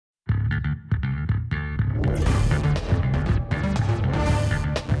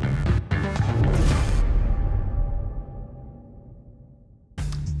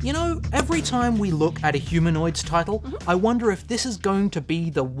You know, every time we look at a Humanoids title, I wonder if this is going to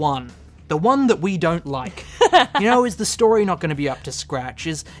be the one. The one that we don't like. You know, is the story not going to be up to scratch?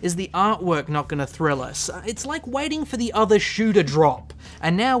 Is the artwork not going to thrill us? It's like waiting for the other shoe to drop.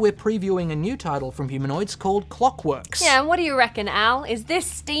 And now we're previewing a new title from Humanoids called Clockwerx. Yeah, and what do you reckon, Al? Is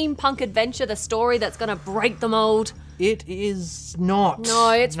this steampunk adventure the story that's going to break the mold? It is not.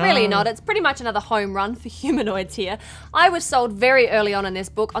 No, it's really not. It's pretty much another home run for Humanoids here. I was sold very early on in this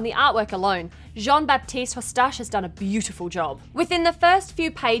book on the artwork alone. Jean-Baptiste Hostache has done a beautiful job. Within the first few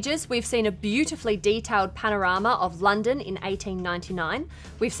pages, we've seen a beautifully detailed panorama of London in 1899.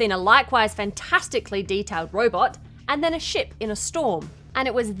 We've seen a likewise fantastically detailed robot, and then a ship in a storm. And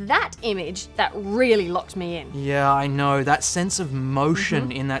it was that image that really locked me in. Yeah, I know. That sense of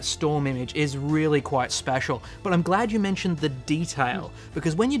motion in that storm image is really quite special. But I'm glad you mentioned the detail,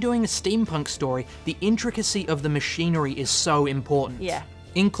 because when you're doing a steampunk story, the intricacy of the machinery is so important. Yeah.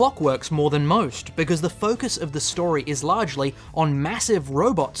 In Clockwerx more than most, because the focus of the story is largely on massive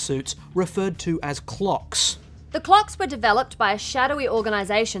robot suits referred to as clocks. The clocks were developed by a shadowy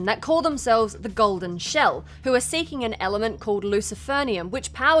organisation that call themselves the Golden Shell, who are seeking an element called Lucifernium,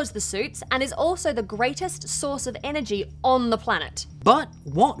 which powers the suits and is also the greatest source of energy on the planet. But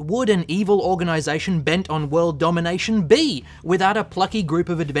what would an evil organisation bent on world domination be without a plucky group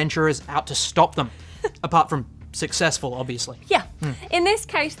of adventurers out to stop them? Apart from successful, obviously. Yeah. In this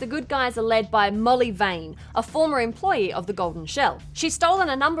case, the good guys are led by Molly Vane, a former employee of the Golden Shell. She's stolen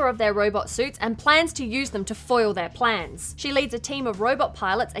a number of their robot suits and plans to use them to foil their plans. She leads a team of robot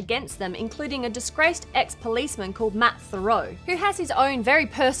pilots against them, including a disgraced ex-policeman called Matt Thoreau, who has his own very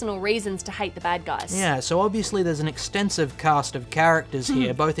personal reasons to hate the bad guys. Yeah, so obviously there's an extensive cast of characters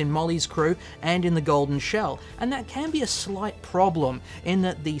here, both in Molly's crew and in the Golden Shell, and that can be a slight problem in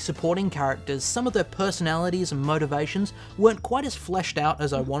that the supporting characters, some of their personalities and motivations weren't quite as fleshed out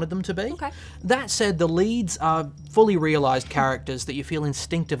as I wanted them to be. Okay. That said, the leads are fully realised characters that you feel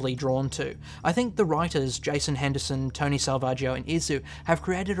instinctively drawn to. I think the writers, Jason Henderson, Tony Salvaggio and Izu, have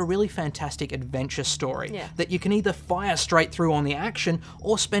created a really fantastic adventure story that you can either fire straight through on the action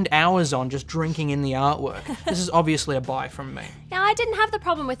or spend hours on just drinking in the artwork. This is obviously a buy from me. Now, I didn't have the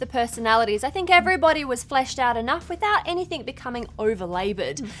problem with the personalities. I think everybody was fleshed out enough without anything becoming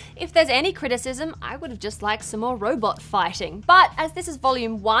over-laboured. If there's any criticism, I would have just liked some more robot fighting. But as this is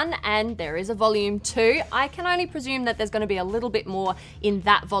volume 1 and there is a volume 2, I can only presume that there's going to be a little bit more in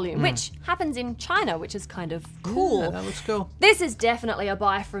that volume, which happens in China, which is kind of cool. Yeah, that looks cool. This is definitely a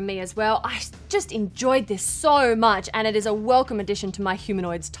buy from me as well. I just enjoyed this so much, and it is a welcome addition to my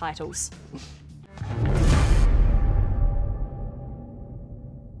Humanoids titles.